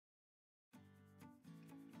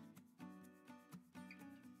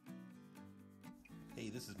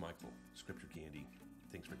This is Michael, Scripture Candy.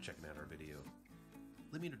 Thanks for checking out our video.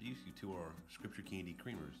 Let me introduce you to our Scripture Candy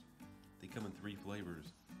creamers. They come in 3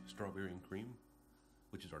 flavors: strawberry and cream,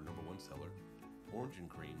 which is our #1 seller; orange and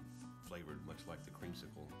cream, flavored much like the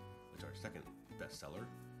creamsicle, which is our 2nd best seller;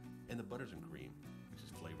 and the butters and cream, which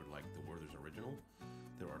is flavored like the Werther's Original.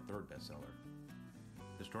 They're our 3rd best seller.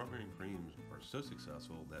 The strawberry and creams are so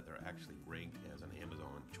successful that they're actually ranked as an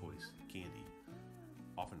Amazon Choice candy,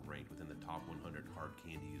 often ranked within the top 100 hard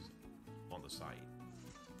candies on the site.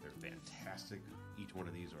 They're fantastic. Each one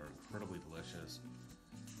of these are incredibly delicious,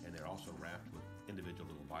 and they're also wrapped with individual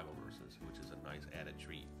little Bible verses, which is a nice added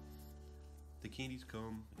treat. The candies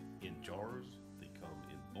come in jars, they come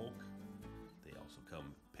in bulk, they also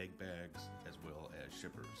come peg bags as well as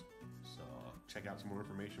shippers. So check out some more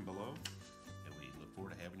information below, and we look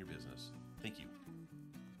forward to having your business. Thank you.